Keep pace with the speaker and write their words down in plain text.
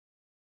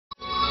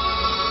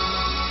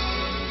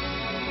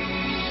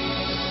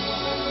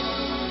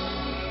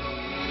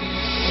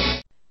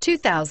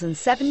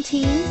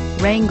2017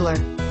 Wrangler.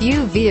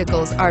 Few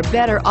vehicles are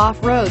better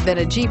off-road than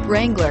a Jeep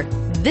Wrangler.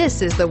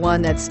 This is the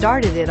one that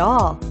started it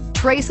all.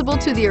 Traceable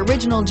to the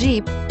original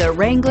Jeep, the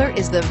Wrangler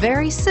is the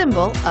very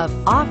symbol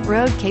of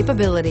off-road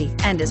capability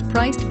and is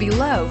priced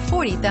below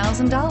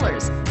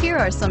 $40,000. Here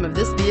are some of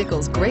this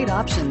vehicle's great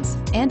options: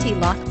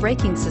 anti-lock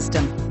braking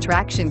system,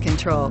 traction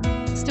control,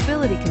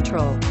 stability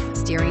control,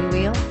 steering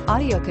wheel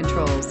audio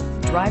controls,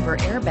 driver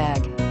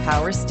airbag,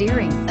 power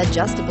steering,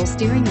 adjustable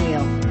steering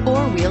wheel,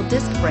 four-wheel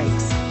disc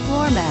brakes,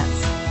 floor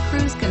mats,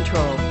 cruise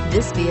control.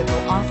 This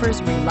vehicle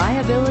offers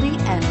reliability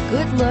and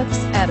good looks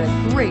at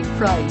a great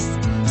price.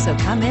 So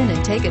come in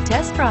and take a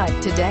test drive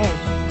today.